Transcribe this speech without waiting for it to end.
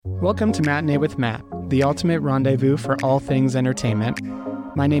Welcome to Matinee with Matt, the ultimate rendezvous for all things entertainment.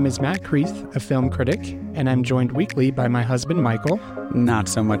 My name is Matt Creeth, a film critic, and I'm joined weekly by my husband, Michael. Not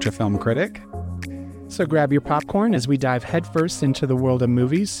so much a film critic. So grab your popcorn as we dive headfirst into the world of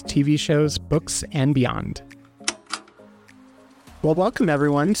movies, TV shows, books, and beyond. Well, welcome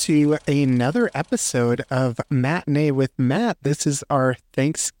everyone to another episode of Matinee with Matt. This is our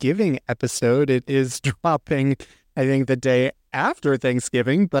Thanksgiving episode. It is dropping, I think, the day after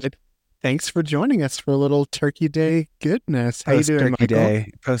Thanksgiving, but thanks for joining us for a little Turkey Day goodness. How you doing, Michael?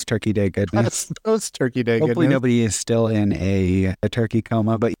 Post-Turkey Day goodness. Post-Turkey Day Hopefully goodness. nobody is still in a turkey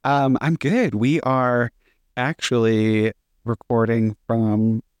coma, but I'm good. We are actually recording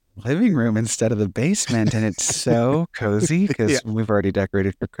from living room instead of the basement, and it's so cozy because we've already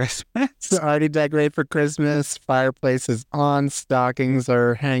decorated for Christmas. Already decorated for Christmas. Fireplace is on. Stockings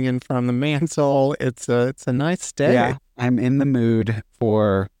are hanging from the mantle. It's a nice day. Yeah, I'm in the mood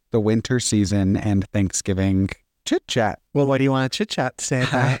for the winter season and Thanksgiving chit chat. Well, what do you want to chit chat to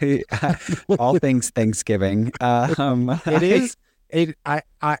say about? All things Thanksgiving. It is.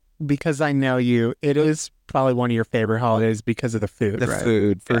 I because I know you. It is probably one of your favorite holidays because of the food. The right?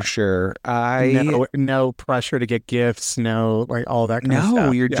 food for sure. No pressure to get gifts. No, like all that kind of stuff.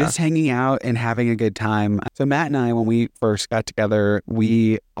 No, you're just hanging out and having a good time. So Matt and I, when we first got together,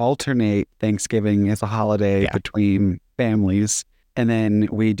 we alternate Thanksgiving as a holiday between families. And then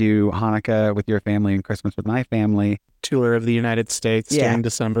we do Hanukkah with your family and Christmas with my family. Tour of the United States during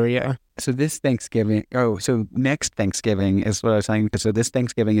December, So this Thanksgiving, so next Thanksgiving is what I was saying. So this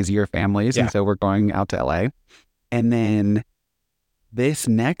Thanksgiving is your families, and so we're going out to LA. And then this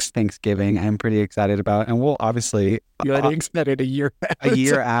next Thanksgiving, I'm pretty excited about, and we'll obviously... You're already excited a year out. A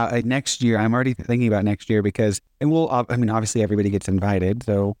year out, next year. I'm already thinking about next year because, and obviously everybody gets invited.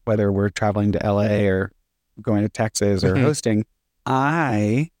 So whether we're traveling to LA or going to Texas or hosting,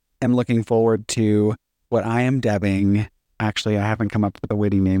 I am looking forward to what I am dubbing, actually, I haven't come up with a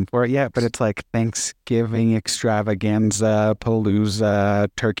witty name for it yet, but it's like Thanksgiving Extravaganza Palooza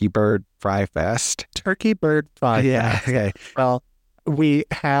Turkey Bird Fry Fest. Turkey Bird Fry Fest. Okay. Well, we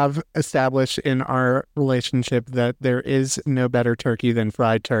have established in our relationship that there is no better turkey than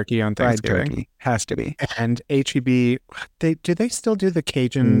fried turkey on Thanksgiving. Fried turkey. Has to be. And HEB, do they still do the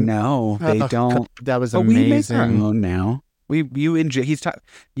Cajun? No, they don't. That was but amazing. We make our own now. You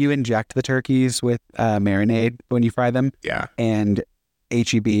inject the turkeys with marinade when you fry them. Yeah. And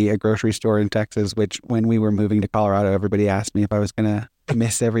HEB, a grocery store in Texas, which when we were moving to Colorado, everybody asked me if I was going to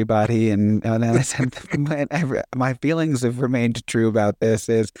miss everybody. And I said, my feelings have remained true about this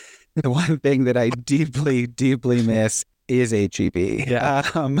is the one thing that I deeply, deeply miss is HEB. Yeah.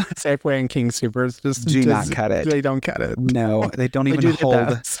 Safeway and King Soopers do not cut it. They don't cut it. No, they don't even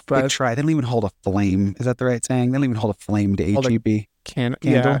hold. They try. They don't even hold a flame. Is that the right saying? They don't even hold a flame to HEB. Candle?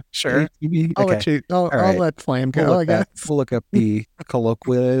 Yeah, sure. HEB? Okay. I'll let flame go. I guess we'll look up the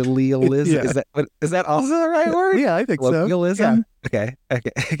colloquialism. Is that also the right word? Yeah, I think so. Colloquialism. Yeah.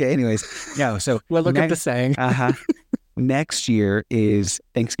 Okay. Anyways, no. So we'll look at the saying. Next year is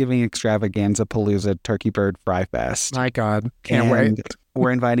Thanksgiving Extravaganza Palooza Turkey Bird Fry Fest. My God. Can't wait.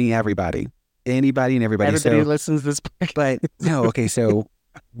 We're inviting everybody. Anybody and everybody. Everybody listens to this. But no, okay, so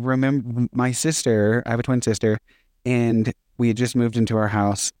remember my sister, I have a twin sister, and we had just moved into our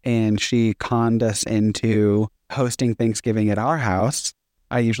house, and she conned us into hosting Thanksgiving at our house.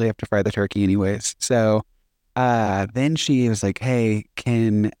 I usually have to fry the turkey anyways. So then she was like, hey,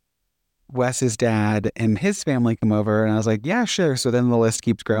 can Wes's dad and his family come over? And I was like, yeah, sure. So then the list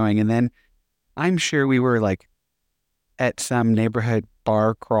keeps growing. And then I'm sure we were like at some neighborhood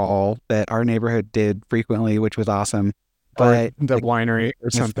bar crawl that our neighborhood did frequently, which was awesome. But the winery or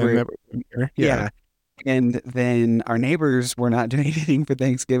something. Yeah. And then our neighbors were not doing anything for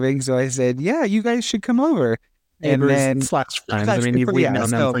Thanksgiving. So I said, yeah, you guys should come over. Neighbors and then /friends. I mean, we've known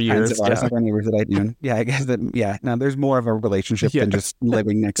them for years. Our neighbors that I knew. Yeah, I guess that. No, there's more of a relationship than just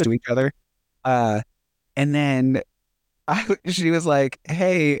living next to each other. And then she was like,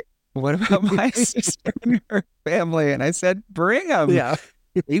 "Hey, what about my sister and her family?" And I said, "Bring them." Yeah,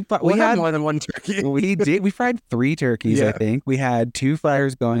 we had more than one turkey. We did. We fried 3 turkeys. I think we had 2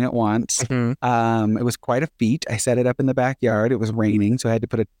 fires going at once. Mm-hmm. It was quite a feat. I set it up in the backyard. It was raining, so I had to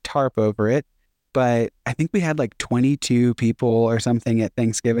put a tarp over it. But I think we had like 22 people or something at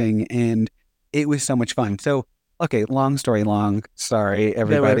Thanksgiving, and it was so much fun. So, okay, long story long. Sorry,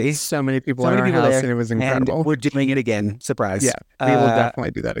 everybody. There were so many people in our house, there, and it was incredible. And we're doing it again. Surprise. Yeah, we will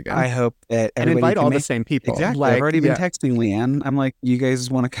definitely do that again. I hope that and invite all the same people. Exactly. I've already been texting Leanne. I'm like, you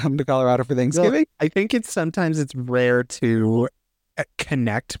guys want to come to Colorado for Thanksgiving? Well, I think sometimes it's rare to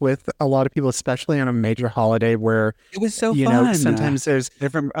connect with a lot of people, especially on a major holiday where, It was so you know, fun. sometimes there's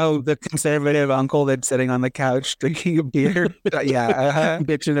Different. Oh, the conservative uncle that's sitting on the couch drinking a beer. Yeah.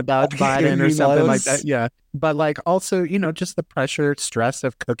 bitching about Okay, Biden or he something like knows. that. Yeah. But like also, you know, just the pressure, stress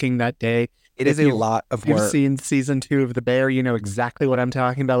of cooking that day. It is If a lot of you've work. seen season 2 of The Bear, you know exactly what I'm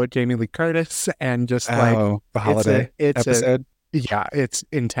talking about with Jamie Lee Curtis. And just like, Oh, the holiday it's a, episode. yeah, it's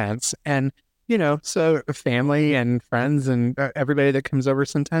intense. And, you know, so family and friends and everybody that comes over,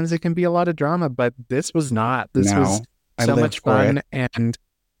 sometimes it can be a lot of drama, but this was not. This was No, I so live much for it. fun.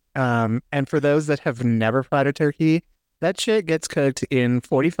 And for those that have never fried a turkey, that shit gets cooked in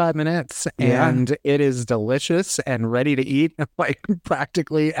 45 minutes Yeah. and it is delicious and ready to eat, like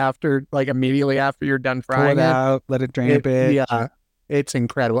practically after, like immediately after you're done Pull it frying it. out, let it drain a bit. Yeah, it's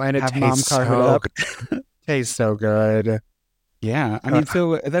incredible. And it Have mom carve it up. tastes so good. Yeah. I Uh, mean,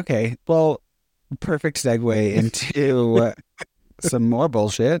 so, okay. Well, perfect segue into some more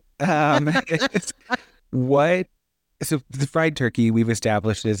bullshit. What, so the fried turkey we've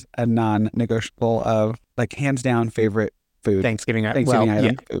established is a non-negotiable of like hands down favorite food. Thanksgiving, Thanksgiving well, yeah,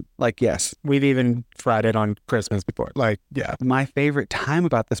 item food. Like, yes. we've even fried it on Christmas before. Like, yeah. My favorite time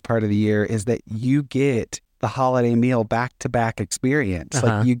about this part of the year is that you get the holiday meal back to back experience. Like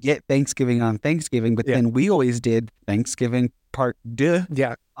Uh-huh. you get Thanksgiving on Thanksgiving, but Yeah. then we always did Thanksgiving part deux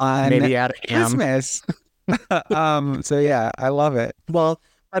Yeah, on maybe add a ham. Christmas. So yeah, I love it. Well,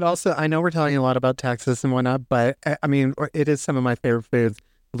 but also, I know we're talking a lot about Texas and whatnot, but I mean, it is some of my favorite foods.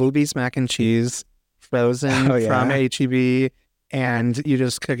 Luby's mac and cheese, frozen Oh, yeah. from HEB, and you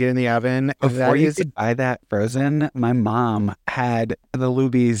just cook it in the oven. Before That you is, could buy that frozen, my mom had the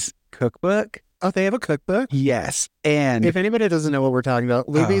Luby's cookbook. oh, they have a cookbook. Yes. And If anybody doesn't know what we're talking about,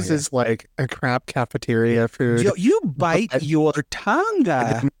 Luby's yeah. is like a crap cafeteria food. you bite But- your tongue.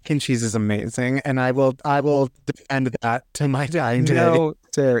 The mac and cheese is amazing, and I will defend that to my dying day. No,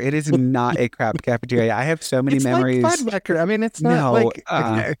 sir, it is not a crap cafeteria. I have so many It's memories. like Fuddrucker. I mean, it's not No, like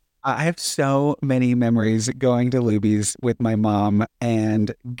I have so many memories going to Luby's with my mom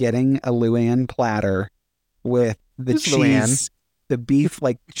and getting a Luann platter with the Who's cheese, Luann? the beef.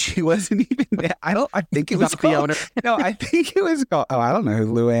 Like she wasn't even there. I think it was not the called. owner. No, I think it was called. Oh, I don't know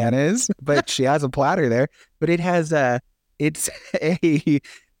who Luann is, but she has a platter there. But it has it's a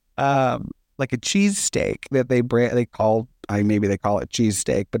like a cheese steak that they call. Maybe they call it cheese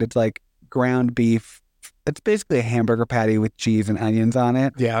steak, but it's like ground beef. It's basically a hamburger patty with cheese and onions on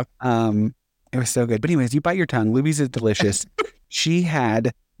it. Yeah. It was so good. But anyways, you bite your tongue. Luby's is delicious. She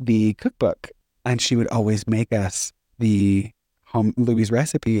had the cookbook, and she would always make us the home Luby's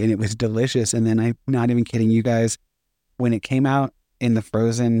recipe, and it was delicious. And then I'm not even kidding you guys, when it came out in the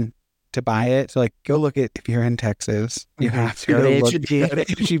frozen to buy it. So like, go look at if you're in Texas, you Mhm. have to Go to go look H-E-B. at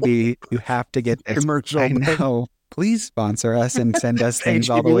HEB. You have to get this. Commercial. I know. Please sponsor us and send us things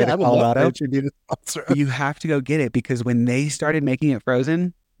all the HEB, way I to would love Colorado. HEB to sponsor us. You have to go get it because when they started making it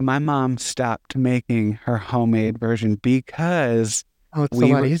frozen, my mom stopped making her homemade version because Oh, it's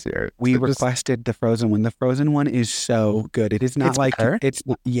we a lot were- easier. we So just- requested the frozen one. The frozen one is so good. It is not It's like better? it's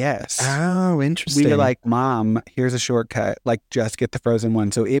not, yes. Oh, interesting. We were like, Mom, here's a shortcut. Like, just get the frozen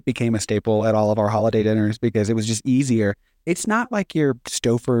one. So it became a staple at all of our holiday dinners because it was just easier. It's not like your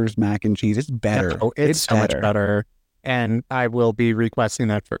Stouffer's mac and cheese. It's better. No, it's so much better. And I will be requesting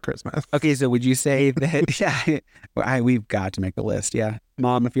that for Christmas. Okay, so would you say that? Yeah, we've got to make a list. Yeah,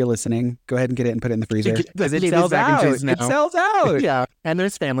 Mom, if you're listening, go ahead and get it and put it in the freezer Get the because it Luby's sells mac and out. cheese It now. sells out. Yeah, and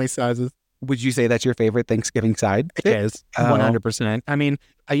there's family sizes. Would you say that's your favorite Thanksgiving side? It is Oh. 100%. I mean,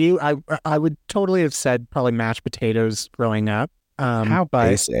 I would totally have said probably mashed potatoes growing up. How but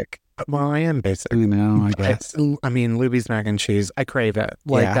basic. well, I am basic. I know, I But, guess. I mean, Luby's mac and cheese, I crave it.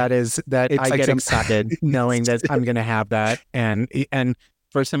 Like Yeah. that is that It's I like get some- excited knowing that I'm gonna have that. And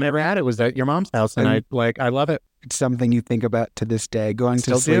first time I ever had it was at your mom's house, and And- I love it. It's something you think about to this day, going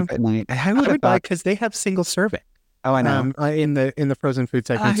Still to sleep do. at night. I I would have would buy thought, because they have single serving. oh, I know. In the frozen food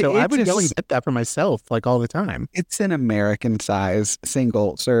section. So I it's would go and just- get that for myself like all the time. It's an American size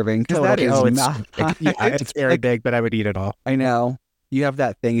single serving. Because that Totally. is It's not. big. Yeah, it's very like, big, but I would eat it all. I know. You have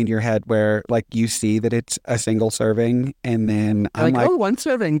that thing in your head where, like, you see that it's a single serving, and then I'm like, oh, one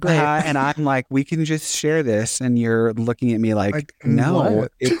serving, great. and I'm like, we can just share this, and you're looking at me like, no,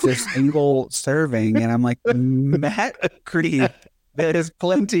 what? it's a single serving, and I'm like, Matt Creed, there's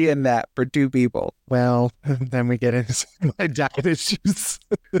plenty in that for two people. Well, then we get into my diet issues.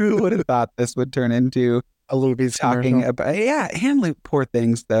 Who would have thought this would turn into A Luby's talking commercial. about? Yeah, and poor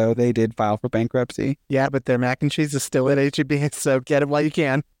things though, they did file for bankruptcy. Yeah, but their mac and cheese is still at HEB, so get it while you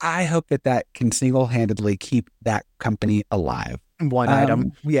can. I hope that can single-handedly keep that company alive. One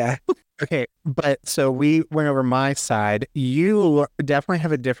item. Yeah. Okay, but so we went over my side. You definitely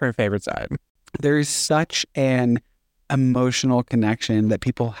have a different favorite side. There's such an emotional connection that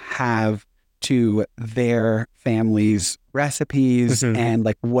people have to their family's recipes Mhm. and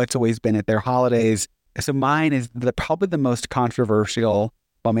like what's always been at their holidays. So mine is probably the most controversial.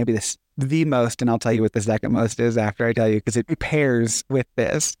 Well, maybe the most, and I'll tell you what the second most is after I tell you because it pairs with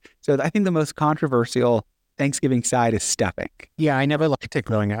this. So I think the most controversial Thanksgiving side is stuffing. Yeah, I never liked it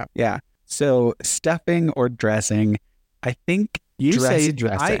growing up. Yeah. So stuffing or dressing, I think You say dressing.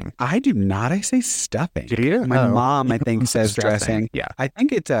 dressing. I do not. I say stuffing. Do you? My Oh. mom, I think, says dressing. Yeah, I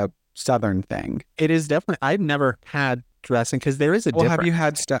think it's a Southern thing. it is definitely. I've never had dressing because there is a Well, difference. have you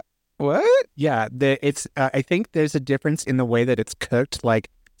had stuff? What? Yeah, it's. I think there's a difference in the way that it's cooked. Like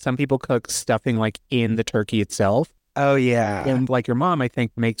some people cook stuffing like in the turkey itself, Oh yeah. and like your mom, I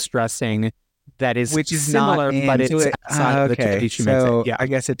think, makes dressing that is Which is similar, not but into it's it. outside of the Okay, turkey. She makes so it. Yeah, I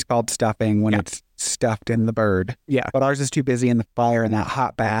guess it's called stuffing when Yeah. it's stuffed in the bird. yeah. But ours is too busy in the fire in that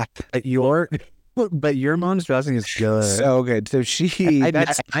hot bath. But your mom's dressing is good. So good. So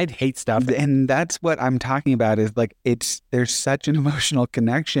I'd hate stuffing. and that's what I'm talking about is like there's such an emotional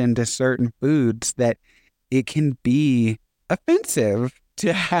connection to certain foods that it can be offensive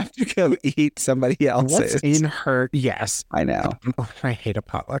to have to go eat somebody What's else's. in her? Yes, I know. I hate a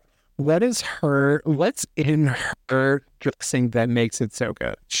potluck. What's in her dressing that makes it so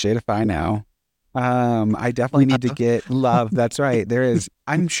good? Shit if I know. I definitely need to get love. That's right. There is.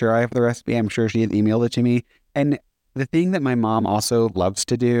 I'm sure I have the recipe. I'm sure she had emailed it to me. And the thing that my mom also loves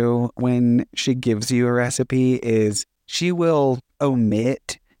to do when she gives you a recipe is she will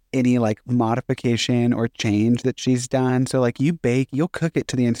omit any like modification or change that she's done. So like you'll cook it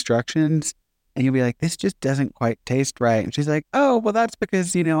to the instructions and you'll be like, this just doesn't quite taste right. And she's like, oh, well, that's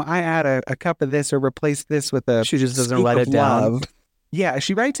because, I add a cup of this or replace this with a She just doesn't scoop write of it down. love. Yeah,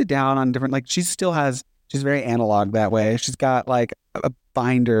 she writes it down on different, like she's very analog that way. She's got like a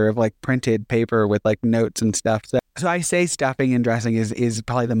binder of like printed paper with like notes and stuff. So I say stuffing and dressing is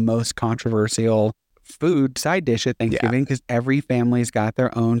probably the most controversial food side dish at Thanksgiving because every family's got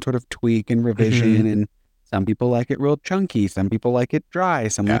their own sort of tweak and revision. And some people like it real chunky. Some people like it dry.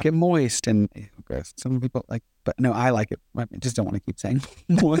 Some like it moist. And gross. Some people but no, I like it. I just don't want to keep saying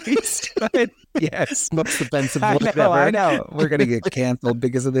moist. But yes. Most offensive I word know, ever. I know. We're going to get canceled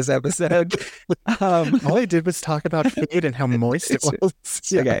because of this episode. All I did was talk about food and how moist it was.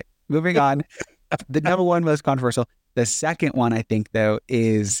 Yeah. Okay, moving on. The number one most controversial. The second one, I think, though,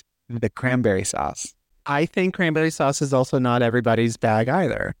 is the cranberry sauce. I think cranberry sauce is also not everybody's bag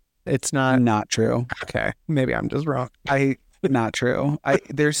either. It's not. Not true. Okay, maybe I'm just wrong. Not true.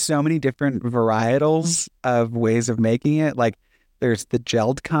 There's so many different varietals of ways of making it. Like there's the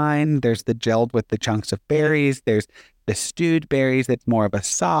gelled kind. There's the gelled with the chunks of berries. There's the stewed berries. That's more of a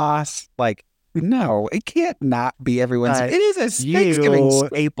sauce. Like no, it can't not be everyone's. It is a Thanksgiving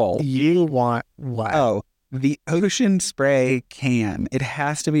staple. You want what? Oh, the Ocean Spray can. It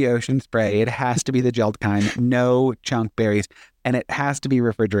has to be Ocean Spray. It has to be the gelled kind. No chunk berries. And it has to be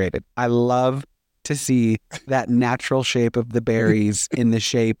refrigerated. I love to see that natural shape of the berries in the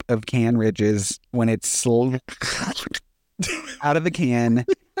shape of can ridges when it's out of the can.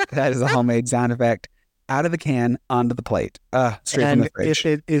 That is a homemade sound effect. Out of the can onto the plate. Straight from the fridge. If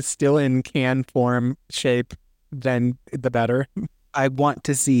it is still in can form shape, then the better. I want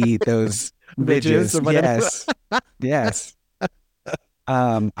to see those ridges. Or whatever. Yes.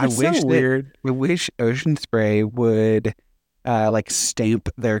 I It's so wish weird. I wish Ocean Spray would like stamp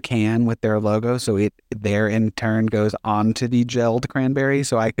their can with their logo so it there in turn goes onto the gelled cranberry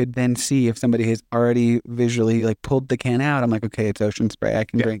so I could then see if somebody has already visually like pulled the can out. I'm like, okay, it's Ocean Spray. I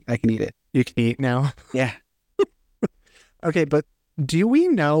can I can eat it. You can eat now. Yeah. Okay, but do we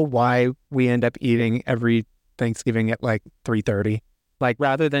know why we end up eating every Thanksgiving at like 3:30? Like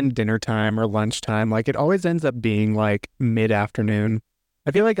rather than dinner time or lunchtime, like it always ends up being like mid-afternoon.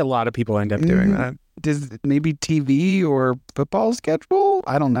 I feel like a lot of people end up doing that. Does maybe TV or football schedule?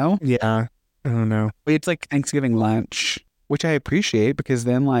 I don't know. Yeah, I don't know. It's like Thanksgiving lunch, which I appreciate because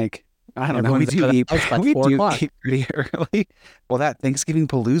then like I don't know. We Everyone's do at the eat. house by We 4 do o'clock. eat pretty early. Well, that Thanksgiving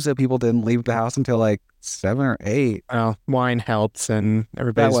Palooza, people didn't leave the house until like 7 or 8. Well, wine helps, and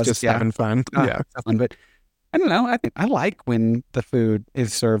everybody's was- just yeah. having fun. Yeah, So fun. But I don't know. I think I like when the food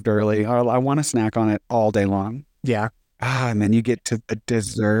is served early. Or I want to snack on it all day long. yeah. And then you get to the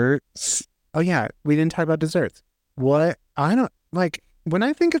desserts. Oh yeah, we didn't talk about desserts. What I don't like when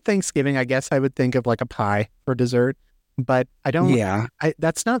I think of Thanksgiving, I guess I would think of like a pie for dessert, but I don't. Yeah,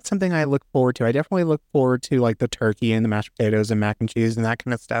 That's not something I look forward to. I definitely look forward to like the turkey and the mashed potatoes and mac and cheese and that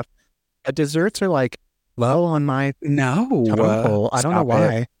kind of stuff. But desserts are like low on my no. totem pole. I don't know Stop it.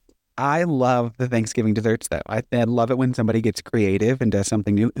 why. I love the Thanksgiving desserts, though. I love it when somebody gets creative and does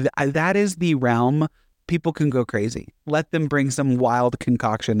something new. That is the realm. People can go crazy. Let them bring some wild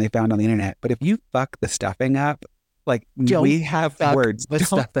concoction they found on the internet. But if you fuck the stuffing up, like we have words, the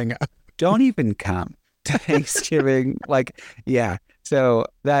stuffing up. don't even come to Thanksgiving. Like, yeah. So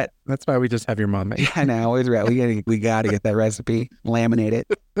that's why we just have your mom make. I know, it's right. We gotta get that recipe, laminate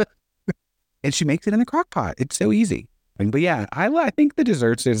it, and she makes it in the crock pot. It's so easy. But yeah, I think the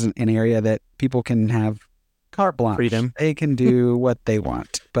desserts is an area that people can have carte blanche. Freedom. They can do what they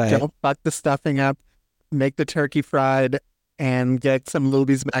want. But don't fuck the stuffing up. Make the turkey fried and get some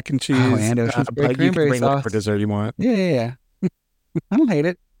Luby's mac and cheese. Oh, and Ocean Spray but you can cranberry bring sauce. whatever dessert you want. Yeah. I don't hate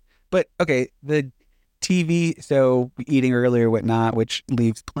it. But okay, the TV, so eating earlier, whatnot, which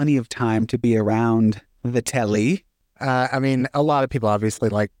leaves plenty of time to be around the telly. I mean, a lot of people obviously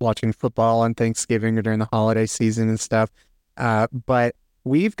like watching football on Thanksgiving or during the holiday season and stuff. But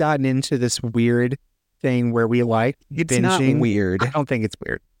we've gotten into this weird thing where we like It's binging. not weird. I don't think it's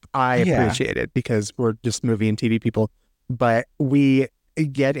weird. I appreciate it because we're just movie and TV people. But we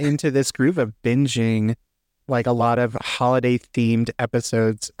get into this groove of binging like a lot of holiday themed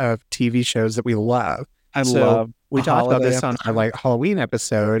episodes of TV shows that we love. We talked about this on our like Halloween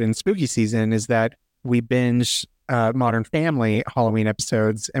episode and spooky season, is that we binge Modern Family Halloween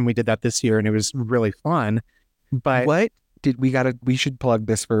episodes, and we did that this year and it was really fun. But we should plug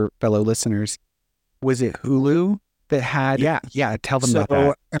this for fellow listeners. Was it Hulu that had tell them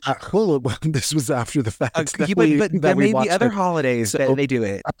about that. Hulu, this was after the fact. But there may be other holidays that they do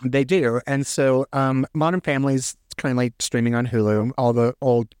it. They do. And so Modern Family's currently streaming on Hulu, all the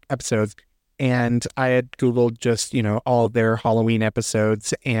old episodes. And I had Googled just, all their Halloween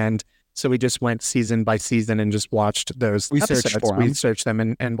episodes. And so we just went season by season and just watched those episodes. We searched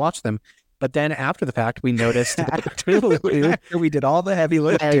them and watched them. But then after the fact, we noticed that we did all the heavy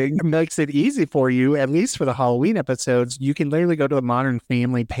lifting. It makes it easy for you, at least for the Halloween episodes. You can literally go to the Modern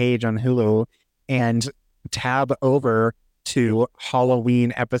Family page on Hulu and tab over to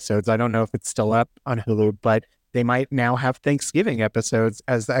Halloween episodes. I don't know if it's still up on Hulu, but they might now have Thanksgiving episodes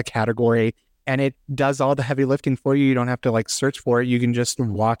as a category. And it does all the heavy lifting for you. You don't have to like search for it. You can just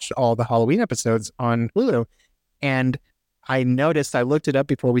watch all the Halloween episodes on Hulu. And I noticed, I looked it up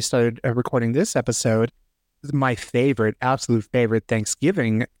before we started recording this episode. My absolute favorite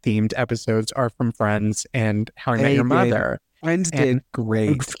Thanksgiving themed episodes are from Friends and How I Met Your Mother. Friends did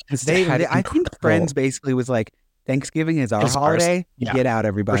great. I think Friends basically was like, Thanksgiving is our holiday. Yeah, get out,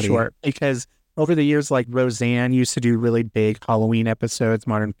 everybody. For sure. Because over the years, like Roseanne used to do really big Halloween episodes.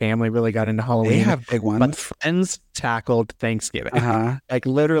 Modern Family really got into Halloween. They have big ones. But Friends tackled Thanksgiving. Like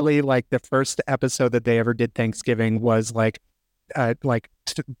literally, like the first episode that they ever did Thanksgiving was like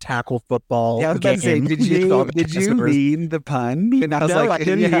tackle football. Yeah, I was about to say, did you mean the pun? And I was I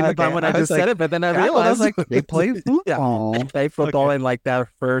didn't mean the pun when I just said it, but then I realized they play football. They play football in like that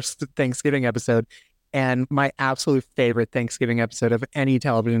first Thanksgiving episode. And my absolute favorite Thanksgiving episode of any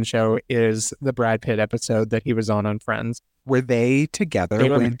television show is the Brad Pitt episode that he was on Friends. Were they together? They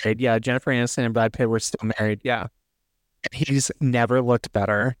were married. Yeah, Jennifer Aniston and Brad Pitt were still married. Yeah. He's never looked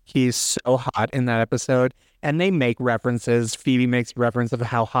better. He's so hot in that episode. And they make references. Phoebe makes reference of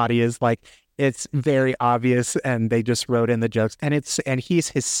how hot he is. Like, it's very obvious, and they just wrote in the jokes. And he's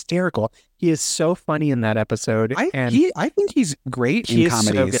hysterical. He is so funny in that episode. I think he's great in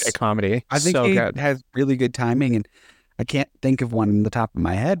comedies. He's so good at comedy. I think he has really good timing, and I can't think of one on the top of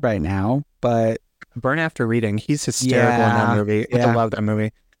my head right now, but Burn After Reading, he's hysterical in that movie. Yeah. I love that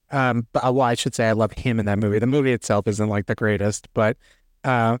movie. I should say I love him in that movie. The movie itself isn't like the greatest, but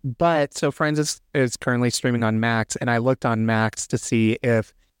so Friends is currently streaming on Max, and I looked on Max to see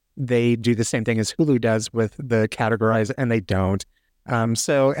if they do the same thing as Hulu does with the categorize, and they don't.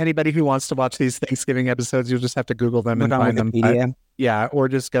 So anybody who wants to watch these Thanksgiving episodes, you'll just have to Google them and find them. Or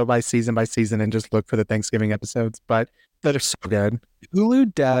just go by season and just look for the Thanksgiving episodes. But that are so good.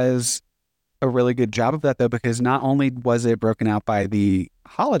 Hulu does a really good job of that, though, because not only was it broken out by the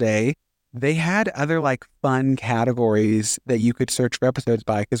holiday, they had other like fun categories that you could search for episodes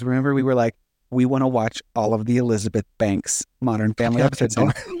by. Because remember, we were like, we want to watch all of the Elizabeth Banks Modern Family episodes.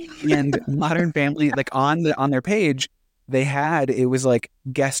 And Modern Family, like on their page, it was like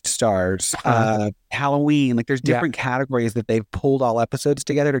guest stars, Halloween. Like there's different categories that they've pulled all episodes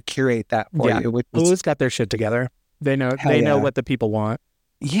together to curate that for you. Hulu's got their shit together. They know know what the people want.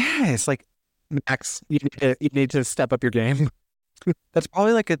 Yes, like Max, you need to step up your game. That's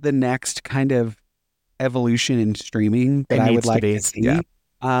probably like the next kind of evolution in streaming that I would like to see. Yeah.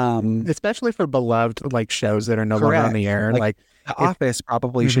 Especially for beloved like shows that are no longer on the air. Like The Office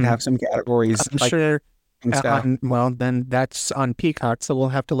probably should have some categories. I'm sure and stuff. Well, then that's on Peacock, so we'll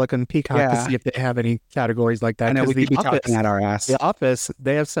have to look on Peacock to Yeah. see if they have any categories like I that. know Because we could be talking at our ass. The Office,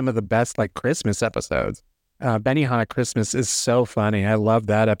 they have some of the best like Christmas episodes. Benihana Christmas is so funny. I love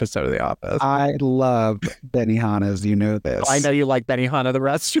that episode of The Office. I love Benihana's. You know this. I know you like Benihana the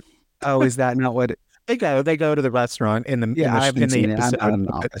restaurant. Oh, is that not what? They go to the restaurant in the Yeah, I in haven't the seen it. I'm episode. not an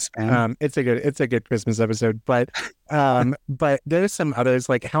Office fan. It's a good Christmas episode, but there's some others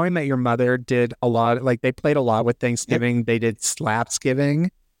like How I Met Your Mother did a lot. Like they played a lot with Thanksgiving. Yep. They did Slapsgiving.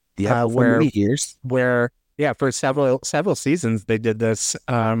 Yeah, for many years. For several seasons they did this.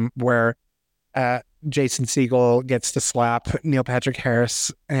 Where Jason Segel gets to slap Neil Patrick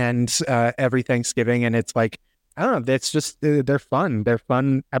Harris and every Thanksgiving, and it's like I don't know. It's just they're fun. They're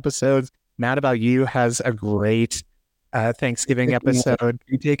fun episodes. Mad About You has a great Thanksgiving episode.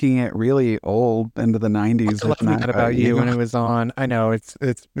 You're taking it really old into the 90s. I love Mad About You when it was on. I know it's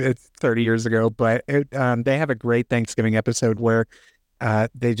 30 years ago, but they have a great Thanksgiving episode where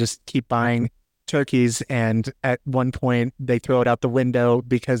they just keep buying turkeys, and at one point they throw it out the window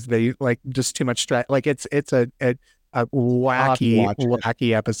because they like just too much stress. Like it's a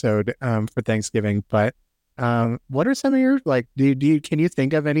wacky episode for Thanksgiving, but. What are some of your like? Can you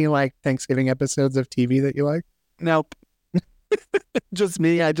think of any like Thanksgiving episodes of TV that you like? Nope. Just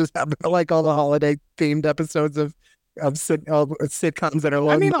me. I just have like all the holiday themed episodes of sitcoms that are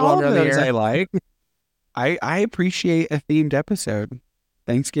long. I mean, all of those I like. I appreciate a themed episode.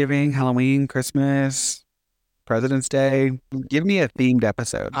 Thanksgiving, Halloween, Christmas, President's Day. Give me a themed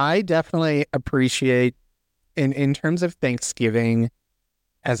episode. I definitely appreciate in terms of Thanksgiving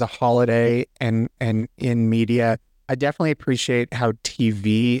as a holiday and in media, I definitely appreciate how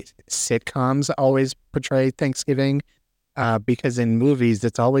TV sitcoms always portray Thanksgiving because in movies,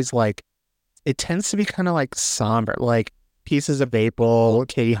 it's always like, it tends to be kind of like somber, like Pieces of April,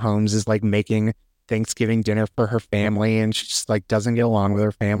 Katie Holmes is like making Thanksgiving dinner for her family and she just like doesn't get along with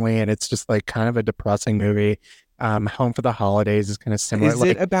her family. And it's just like kind of a depressing movie. Home for the Holidays is kind of similar. Is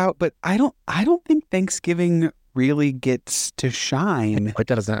it about, but I don't think Thanksgiving really gets to shine. It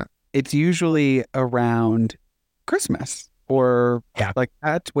doesn't. It's usually around Christmas or like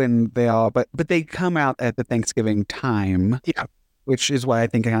that's when they all, but they come out at the Thanksgiving time. Yeah. Which is why I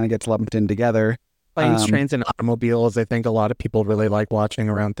think it kind of gets lumped in together. Planes, Trains, and Automobiles, I think a lot of people really like watching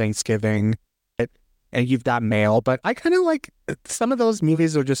around Thanksgiving. And You've Got Mail, but I kind of like some of those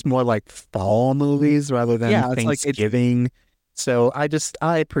movies are just more like fall movies rather than Thanksgiving. So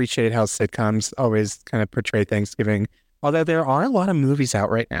I appreciate how sitcoms always kind of portray Thanksgiving. Although there are a lot of movies out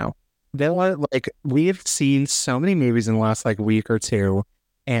right now. There are like we've seen so many movies in the last like week or two,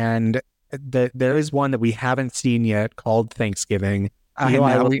 and there is one that we haven't seen yet called Thanksgiving. I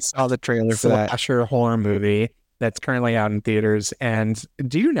know, we saw the trailer for that slasher horror movie that's currently out in theaters. And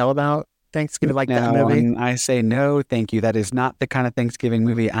do you know about Thanksgiving that movie? And I say no, thank you. That is not the kind of Thanksgiving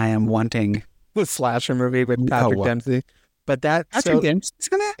movie I am wanting. The slasher movie with Patrick Dempsey. But that's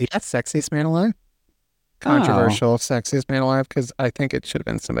Sexiest Man Alive. Controversial, Sexiest Man Alive, because I think it should have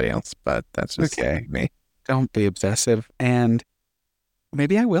been somebody else, but that's just me. Don't be obsessive. And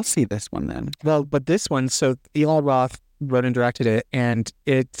maybe I will see this one then. Well, but this one, so Eli Roth wrote and directed it, and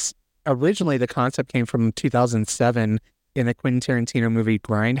it's originally the concept came from 2007 in the Quentin Tarantino movie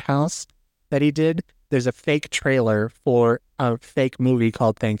Grindhouse that he did. There's a fake trailer for a fake movie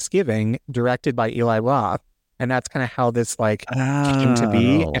called Thanksgiving, directed by Eli Roth. And that's kind of how this like came to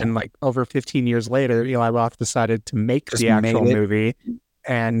be. And like over 15 years later, Eli Roth decided to make the actual movie.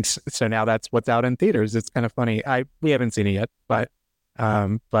 And so now that's what's out in theaters. It's kind of funny. We haven't seen it yet, but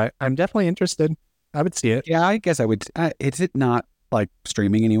I'm definitely interested. I would see it. Yeah, I guess I would. Is it not like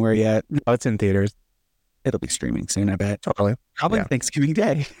streaming anywhere yet? No, it's in theaters. It'll be streaming soon, I bet. Totally. Probably Thanksgiving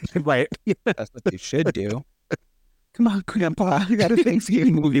Day. Right. That's what they should do. Come on, Grandpa. We got a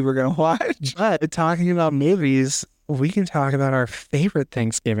Thanksgiving movie we're going to watch. But talking about movies, we can talk about our favorite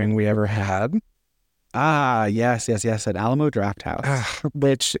Thanksgiving we ever had. Yes. At Alamo Drafthouse.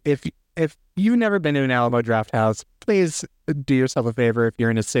 Which, if you've never been to an Alamo Drafthouse, please do yourself a favor. If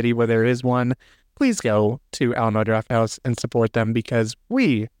you're in a city where there is one, please go to Alamo Drafthouse and support them because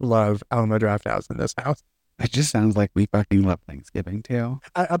we love Alamo Drafthouse in this house. It just sounds like we fucking love Thanksgiving too.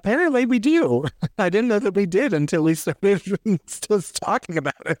 Apparently we do. I didn't know that we did until we started just talking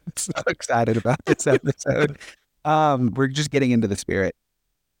about it. So excited about this episode. We're just getting into the spirit.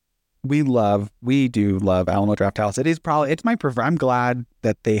 We do love Alamo Drafthouse. It's my preferred. I'm glad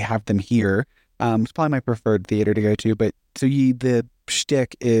that they have them here. It's probably my preferred theater to go to. But so the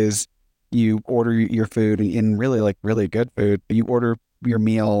shtick is you order your food in really good food. But you order your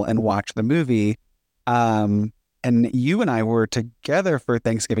meal and watch the movie. And you and I were together for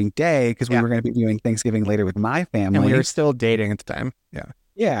Thanksgiving Day because we Yeah. were going to be doing Thanksgiving later with my family. And we were still dating at the time. Yeah.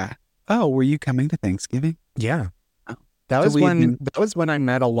 Yeah. Oh, were you coming to Thanksgiving? Yeah. Oh. That So was we had been- that was when I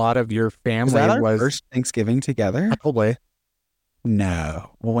met a lot of your Was family. that our first Thanksgiving together? Probably.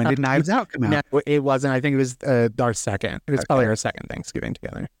 No. Well, when did Knives Out come out? No, it wasn't. I think it was our second. It was probably our second Thanksgiving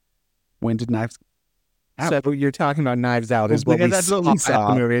together. When did Knives Out? So you're talking about Knives Out is what we That's saw what we at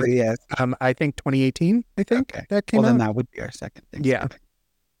saw. the movies. Yes. I think 2018. I think Okay. that came Well, out. then that would be our second Thanksgiving.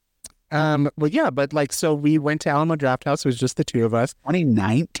 Yeah. Well, yeah, but like, so we went to Alamo Draft House. It was just the two of us.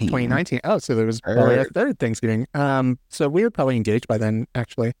 2019. 2019. Oh, so there was probably a third Thanksgiving. So we were probably engaged by then,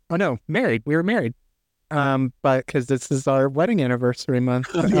 actually. Oh no, married. We were married. But because this is our wedding anniversary month.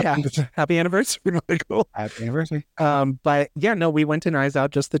 Yeah. Happy anniversary. Really cool. Happy anniversary. But yeah, no, we went to Knives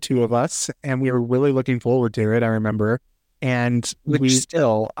Out, just the two of us, and we were really looking forward to it. I remember, and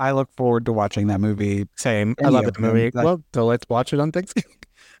I look forward to watching that movie. same. I Any love of the movie. them, like- Well, so let's watch it on Thanksgiving.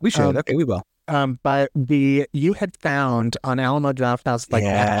 We should. Okay, we will. But you had found on Alamo Draft House, like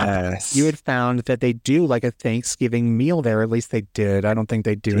yes. you had found that they do like a Thanksgiving meal there. At least they did. I don't think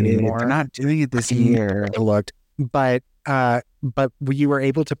they do anymore. They're not doing it this year. I looked, but you were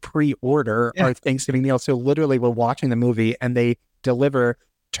able to pre-order our Thanksgiving meal. So literally, we're watching the movie, and they deliver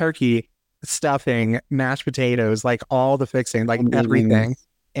turkey, stuffing, mashed potatoes, like all the fixing, like everything.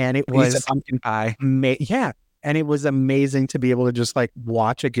 And it Piece of was pumpkin pie. yeah. And it was amazing to be able to just like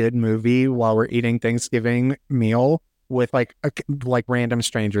watch a good movie while we're eating Thanksgiving meal with like random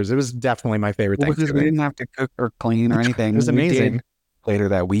strangers. It was definitely my favorite Well, because we Thanksgiving. didn't have to cook or clean or anything. It was We amazing. did later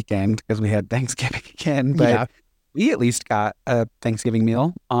that weekend because we had Thanksgiving again. But Yeah. we at least got a Thanksgiving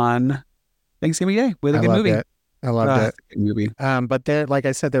meal on Thanksgiving Day with a I good loved movie. it. I loved it. It's a good movie. But there, like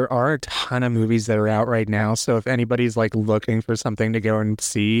I said, there are a ton of movies that are out right now. So if anybody's like looking for something to go and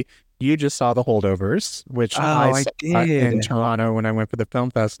see, you just saw The Holdovers, which I saw in did. Toronto when I went for the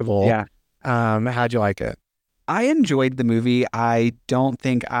film festival. Yeah. How'd you like it? I enjoyed the movie. I don't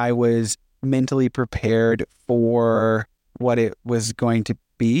think I was mentally prepared for what it was going to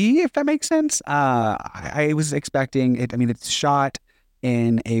be, if that makes sense. I was expecting it. I mean, it's shot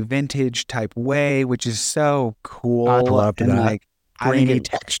in a vintage type way, which is so cool. I loved and that. like Grainy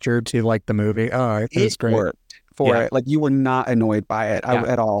texture to like the movie. Oh, it was great. Worked for Yeah. it. Like you were not annoyed by it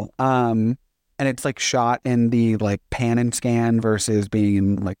at all. And it's like shot in the like pan and scan versus being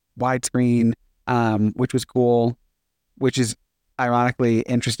in like widescreen, which was cool, which is ironically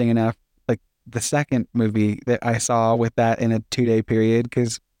interesting enough. Like the second movie that I saw with that in a 2-day period,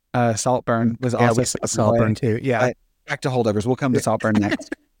 because Saltburn was Yeah, also we saw Saltburn too. Yeah. But back to Holdovers. We'll come to Saltburn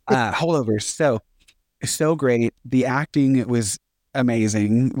next. Holdovers. So great. The acting was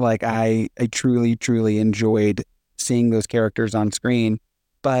amazing. Like I truly, truly enjoyed seeing those characters on screen.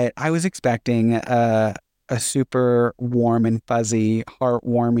 But I was expecting a super warm and fuzzy,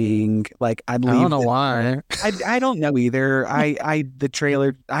 heartwarming. Like I'd leave. I don't know why. I don't know either. The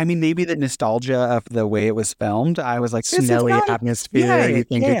trailer. I mean, maybe the nostalgia of the way it was filmed. I was like, this Snowy is not, atmosphere. Yeah, you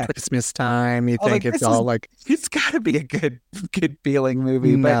think yeah. at Christmas time. You Oh, think like, it's this all is- like it's got to be a good feeling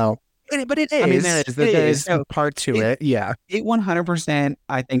movie. no. But it is. I mean, there is So a part to it. Yeah. it 100%,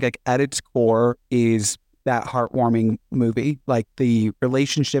 I think, like at its core is that heartwarming movie. Like the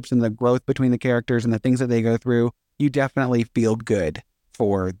relationships and the growth between the characters and the things that they go through, you definitely feel good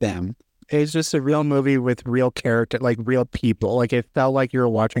for them. It's just a real movie with real character, like real people. Like it felt like you were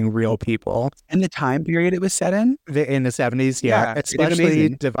watching real people And the time period it was set in, in the 70s. Yeah. Yeah, it did Especially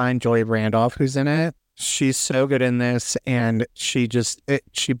amazing. Divine Joy Randolph, who's in it. She's so good in this, and she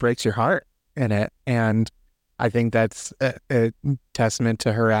breaks your heart in it. And I think that's a testament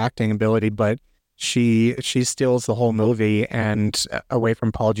to her acting ability. But she steals the whole movie, and away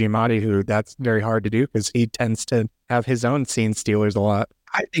from Paul Giamatti, who that's very hard to do because he tends to have his own scene stealers a lot.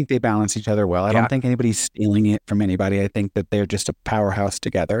 I think they balance each other well. I Yeah. don't think anybody's stealing it from anybody. I think that they're just a powerhouse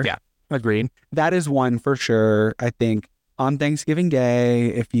together. Yeah. Agreed. That is one for sure. I think on Thanksgiving Day,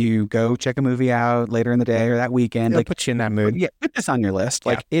 if you go check a movie out later in the day or that weekend, It'll like put you in that mood. yeah, put this on your list.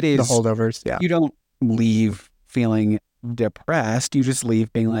 Yeah. Like it is The Holdovers. Yeah. You don't leave feeling depressed. You just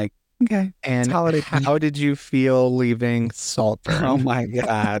leave being like, okay. And holiday how did you feel leaving Saltburn? Oh my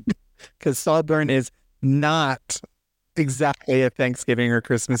God. Because Saltburn is not exactly a Thanksgiving or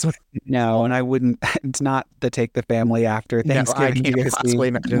Christmas movie. No, and I wouldn't, it's not the take the family after No, I Thanksgiving. can't to go see- possibly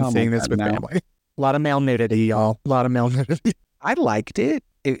imagine Oh my seeing this God, with no. family. A lot of male nudity, y'all. A lot of male nudity. I liked it.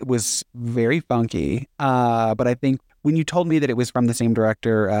 It was very funky. But I think when you told me that it was from the same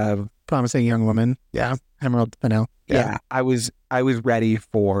director of Promising Young Woman. Yeah. Emerald Fennell. yeah, I was ready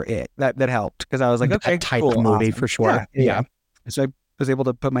for it. That helped because I was like, That okay, type cool, of movie awesome. for sure. Yeah. So I was able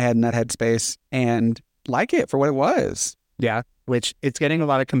to put my head in that headspace, and like it for what it was. Yeah, which it's getting a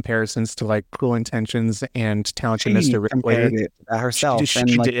lot of comparisons to like Cruel Intentions and Talented She Mr. compared Ripley. it to herself, She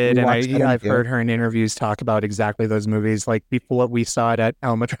and like did, we and watched that I've interview. heard her in interviews talk about exactly those movies. Like before we saw it at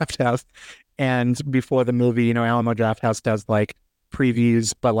Alamo Drafthouse, and before the movie, Alamo Drafthouse does like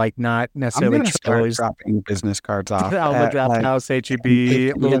previews, but like not I'm necessarily gonna start trailers. dropping business cards off Alamo at like. Drafthouse, And HEB,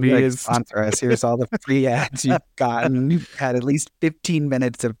 you're gonna be like, movies. sponsor us. Here's all the free ads you've gotten. You've had at least 15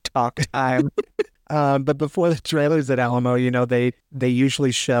 minutes of talk time. But before the trailers at Alamo, they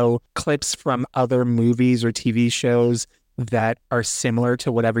usually show clips from other movies or TV shows that are similar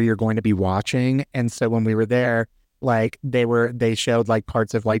to whatever you're going to be watching. And so when we were there, like they showed like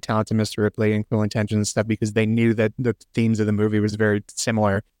parts of like Talented Mr. Ripley and Cruel Intentions and stuff because they knew that the themes of the movie was very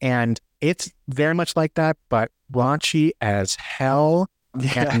similar. And it's very much like that, but raunchy as hell.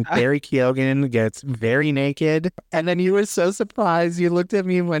 And Barry Keoghan gets very naked. And then you were so surprised. You looked at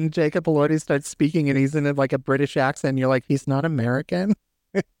me when Jacob Elordi starts speaking and he's in like a British accent. You're like, he's not American.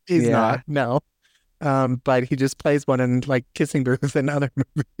 He's not. No. But he just plays one in like Kissing Booth and other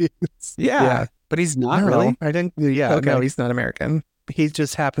movies. Yeah. But he's not No, really. I didn't. Yeah. Okay. No, he's not American. He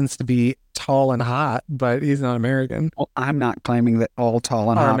just happens to be tall and hot, but he's not American. Well, I'm not claiming that all tall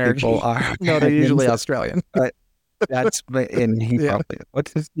and Are hot American. people are. No, they're usually Americans. Australian. That's and he Yeah. probably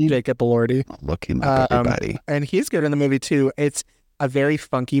what's his name? Jacob Elordi. Look him up, everybody. And he's good in the movie too. It's a very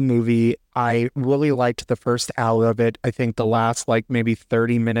funky movie. I really liked the first hour of it. I think the last like maybe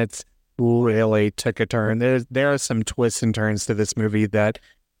 30 minutes really took a turn. There are some twists and turns to this movie that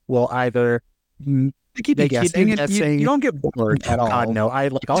will either They keep you guessing. You don't get bored at all. God, no.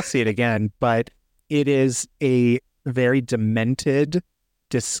 I'll see it again, but it is a very demented,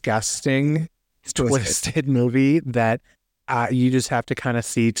 disgusting, twisted movie that you just have to kind of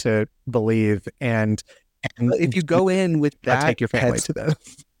see to believe. And if you go in with that, take your family to that.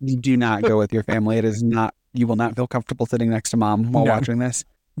 You do not go with your family. It is not. You will not feel comfortable sitting next to mom while watching this.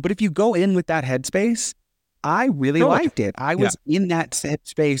 But if you go in with that headspace, I really liked it. I was in that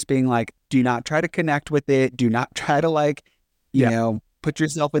headspace, being like, do not try to connect with it. Do not try to like, you know, put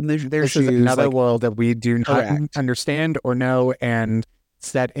yourself in their this shoes. Is another like, world that we do not understand or know, and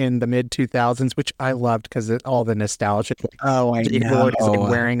set in the mid 2000s, which I loved because all the nostalgia. Oh, I Jake know. Lord is like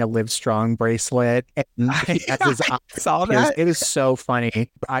wearing a Live Strong bracelet. And I saw that. It is so funny.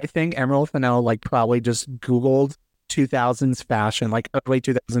 I think Emerald Fennell like probably just Googled 2000s fashion, like early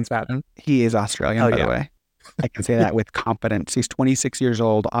 2000s fashion. He is Australian, by the way. I can say that with confidence. He's 26 years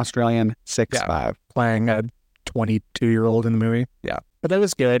old, Australian, 6'5", playing a 22-year-old in the movie. Yeah, but that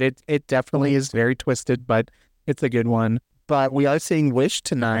was good. It definitely is very twisted, but it's a good one. But we are seeing Wish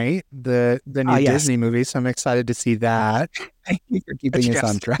tonight, the new Disney movie, so I'm excited to see that. Thank you for keeping us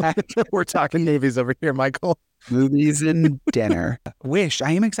on track. We're talking movies over here, Michael. Movies and dinner. Wish.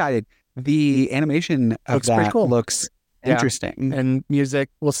 I am excited. The animation of that looks interesting. And music,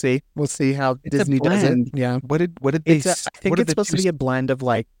 we'll see. We'll see how Disney does it. Yeah. What did they? I think it's supposed to be a blend of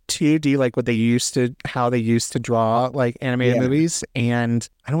like 2D, like how they used to draw like animated movies, and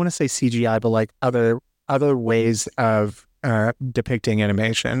I don't want to say CGI, but like other ways of depicting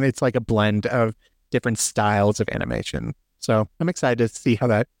animation. It's like a blend of different styles of animation. So I'm excited to see how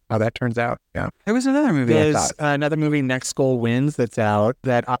that turns out. Yeah. There was another movie. There's another movie, Next Goal Wins, that's out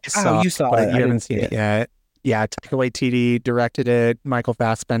that I saw. You saw but it. You haven't seen it yet. Yeah, Taika Waititi directed it. Michael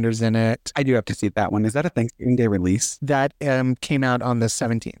Fassbender's in it. I do have to see that one. Is that a Thanksgiving Day release? That came out on the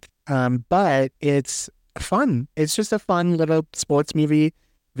 17th. But it's fun. It's just a fun little sports movie.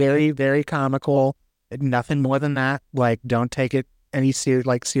 Very, very comical. Nothing more than that. Like, don't take it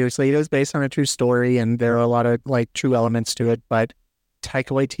seriously. It was based on a true story, and there are a lot of like true elements to it. But Taika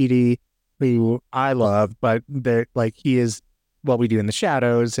Waititi, who I love, but he is What We Do in the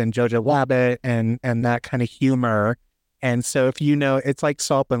Shadows and Jojo Rabbit and that kind of humor. And so if you know, it's like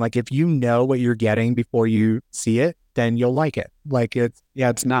Saltburn, like if you know what you're getting before you see it, then you'll like it. Like it's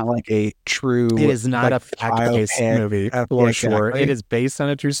not like a true. It is not a fact-based movie for sure. It is based on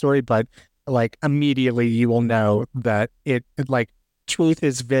a true story, but like immediately you will know that it like truth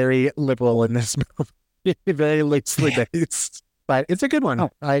is very liberal in this movie, very loosely based. But it's a good one.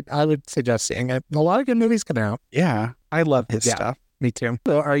 I would suggest seeing it. A lot of good movies come out. Yeah, I love his stuff. Me too.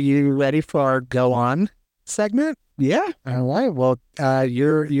 So are you ready for our Go On segment? Yeah. All right. Well,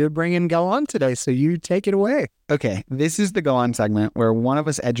 you're bringing Go On today, so you take it away. Okay. This is the Go On segment where one of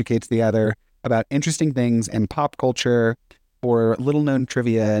us educates the other about interesting things in pop culture or little known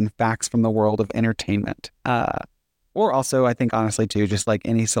trivia and facts from the world of entertainment. Or also, I think honestly too, just like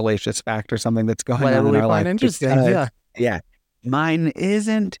any salacious fact or something that's going on in our life. Interesting. Yeah. Mine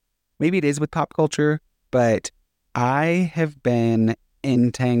isn't. Maybe it is with pop culture, but I have been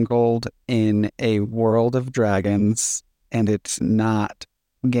entangled in a world of dragons, and it's not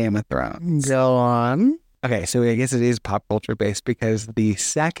Game of Thrones. Go on. Okay, so I guess it is pop culture based because the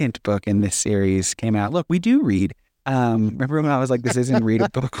second book in this series came out. Look, we do read. Remember when I was like, this isn't read a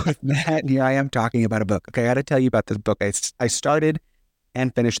book with Matt? And here I am talking about a book. Okay, I got to tell you about this book. I started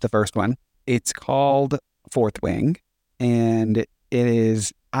and finished the first one. It's called Fourth Wing, and it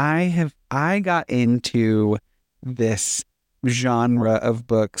is, I got into this genre of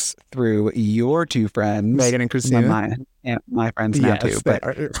books through your two friends, Megan and Christina. My friends now too, but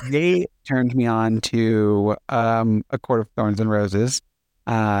they turned me on to A Court of Thorns and Roses,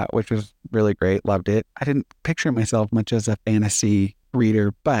 which was really great. Loved it. I didn't picture myself much as a fantasy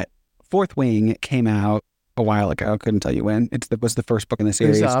reader, but Fourth Wing came out a while ago. Couldn't tell you when. Was the first book in the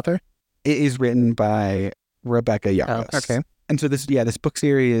series. Who's the author? It is written by Rebecca Yarros. Oh, okay. And so this book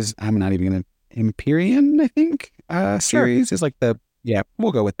series, I'm not even going to, Empyrean, I think, series is like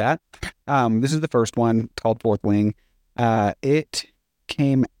we'll go with that. This is the first one. It's called Fourth Wing. It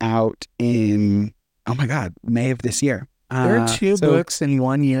came out in, oh my God, May of this year. There are two books in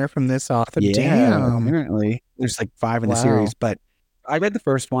 1 year from this author. Yeah, Damn. apparently. There's like 5 in the series, but I read the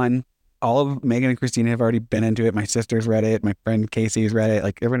first one. All of Megan and Christina have already been into it. My sister's read it. My friend Casey's read it.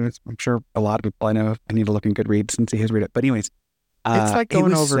 Like everyone, I'm sure a lot of people I know, I need to look in Goodreads and see who's read it. But anyways, it's like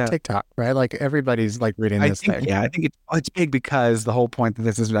going over TikTok, right? Like everybody's like reading this thing. Yeah, I think it's big because the whole point that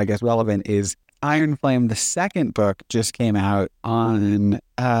this is, I guess, relevant is Iron Flame, the second book, just came out on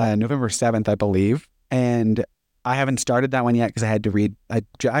November 7th, I believe. And I haven't started that one yet because I had to read.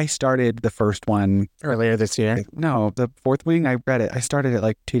 I started the first one earlier this year. No, the Fourth Wing, I read it. I started it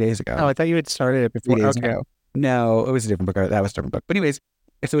like 2 days ago. Oh, I thought you had started it before. 3 days ago. No, it was a different book. That was a different book. But anyways,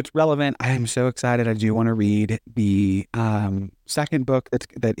 so it's relevant. I am so excited. I do want to read the second book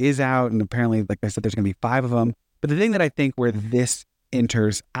that is out. And apparently, like I said, there's going to be 5 of them. But the thing that I think where this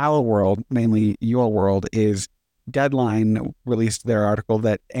enters our world, mainly your world, is Deadline released their article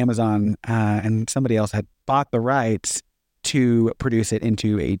that Amazon and somebody else had bought the rights to produce it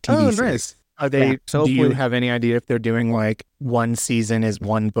into a TV series. Nice. Are they? Yeah, so do you have any idea if they're doing like one season is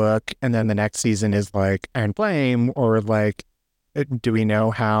one book and then the next season is like Iron Flame, or like, do we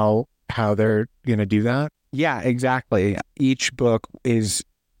know how they're gonna do that? Yeah, exactly. Each book is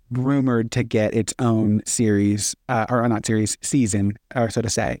rumored to get its own series, or not series, season, or so to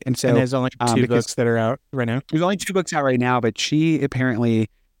say. And so there's only 2 books that are out right now. There's only 2 books out right now, but she apparently,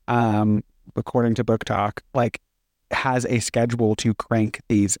 according to Book Talk, like has a schedule to crank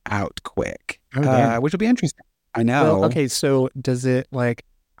these out quick, which will be interesting. I know. Well, okay, so does it like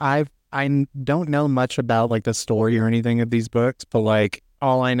I don't know much about like the story or anything of these books, but like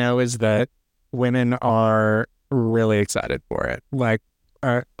all I know is that women are really excited for it. Like,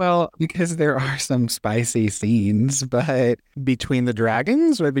 well, because there are some spicy scenes, but between the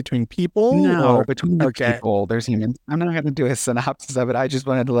dragons or between people? No, between the people. There's humans. I'm not going to do a synopsis of it. I just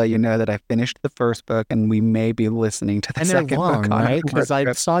wanted to let you know that I finished the first book and we may be listening to the second book. Right? Because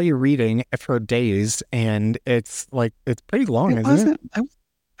I saw you reading for days and it's pretty long, isn't it?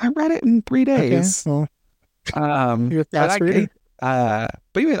 I read it in 3 days. Okay, well, you're a fast reader. But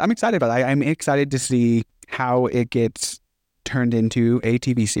anyway, I'm excited about it. I'm excited to see how it gets turned into a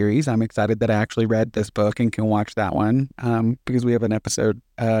TV series. I'm excited that I actually read this book and can watch that one, because we have an episode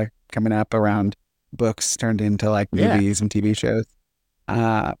coming up around books turned into like movies and TV shows.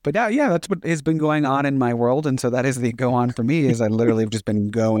 But yeah, that's what has been going on in my world. And so that is the go on for me, is I literally have just been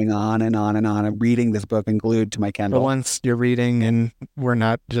going on and on and on and reading this book and glued to my Kindle. But once you're reading and we're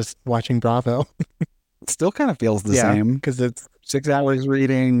not just watching Bravo. It still kind of feels the same, because it's 6 hours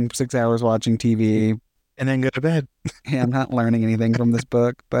reading, 6 hours watching TV. And then go to bed. Yeah, I'm not learning anything from this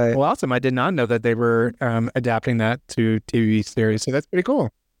book, but... Well, awesome. I did not know that they were adapting that to TV series, so that's pretty cool.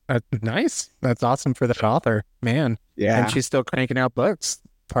 Nice. That's awesome for that author, man. Yeah. And she's still cranking out books,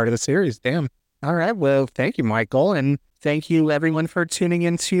 part of the series. Damn. All right. Well, thank you, Michael. And thank you, everyone, for tuning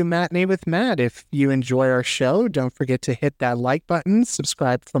into Matinee with Matt. If you enjoy our show, don't forget to hit that like button,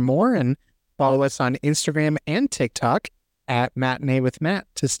 subscribe for more, and follow us on Instagram and TikTok at Matinee with Matt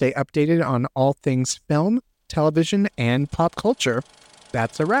to stay updated on all things film, television, and pop culture.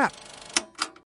 That's a wrap.